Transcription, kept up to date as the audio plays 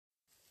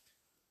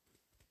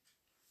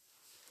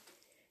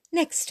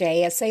Next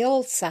day, as they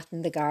all sat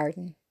in the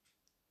garden,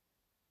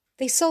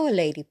 they saw a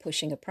lady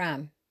pushing a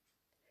pram.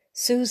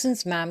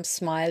 Susan's mam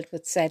smiled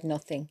but said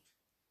nothing.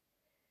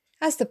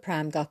 As the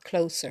pram got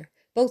closer,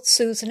 both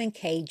Susan and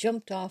Kay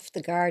jumped off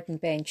the garden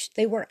bench.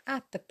 They were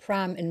at the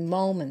pram in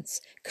moments.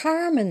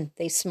 "Carmen,"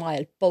 they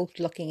smiled, both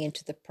looking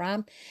into the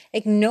pram,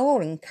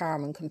 ignoring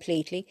Carmen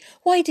completely.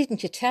 "Why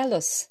didn't you tell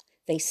us?"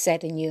 they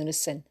said in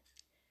unison.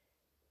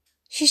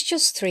 "She's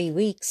just 3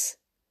 weeks.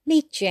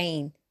 Meet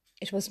Jane."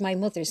 It was my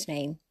mother's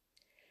name.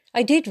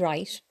 "I did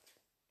write,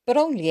 but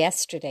only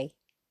yesterday."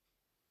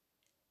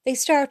 They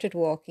started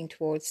walking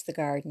towards the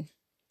garden.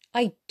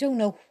 "I don't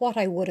know what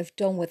I would have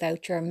done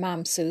without your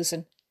mam,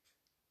 Susan."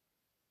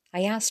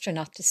 I asked her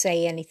not to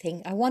say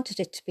anything. I wanted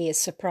it to be a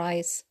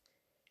surprise.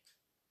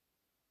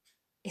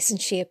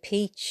 "Isn't she a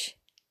peach?"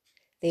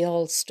 They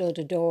all stood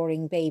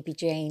adoring baby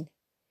Jane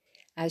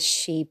as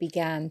she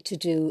began to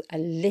do a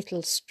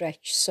little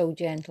stretch so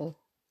gentle.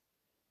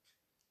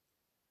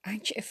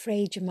 "Aren't you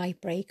afraid you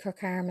might break her,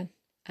 Carmen?"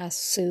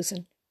 asked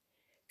Susan.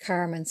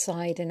 Carmen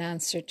sighed and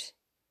answered,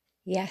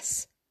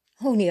 "Yes,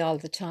 only all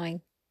the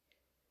time.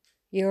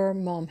 Your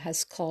mum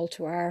has called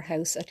to our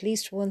house at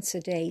least once a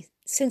day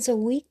since a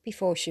week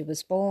before she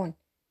was born.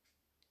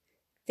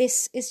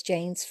 This is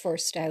Jane's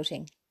first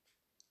outing.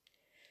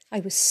 I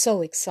was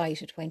so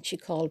excited when she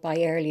called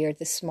by earlier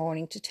this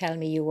morning to tell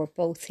me you were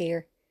both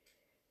here."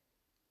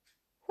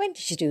 "When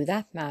did you do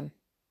that, ma'am?"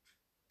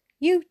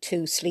 "You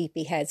two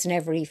sleepyheads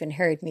never even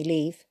heard me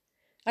leave.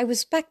 I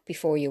was back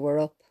before you were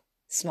up,"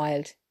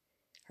 smiled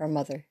her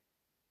mother.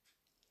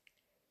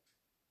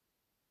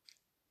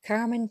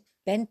 Carmen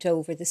bent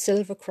over the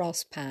Silver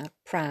Cross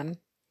pram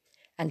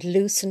and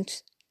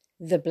loosened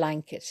the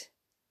blanket.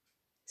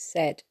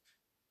 Said,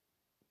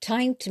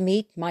 "Time to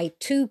meet my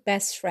two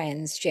best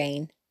friends,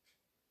 Jane."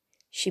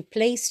 She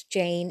placed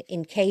Jane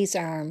in Kay's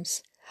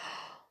arms.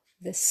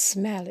 "The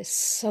smell is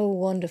so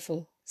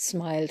wonderful,"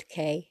 smiled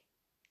Kay.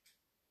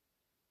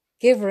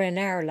 "Give her an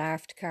hour,"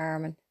 laughed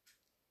Carmen.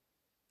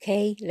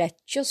 Kay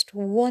let just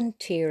one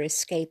tear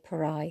escape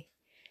her eye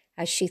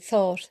as she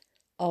thought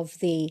of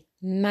the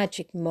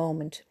magic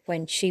moment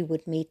when she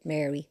would meet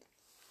Mary.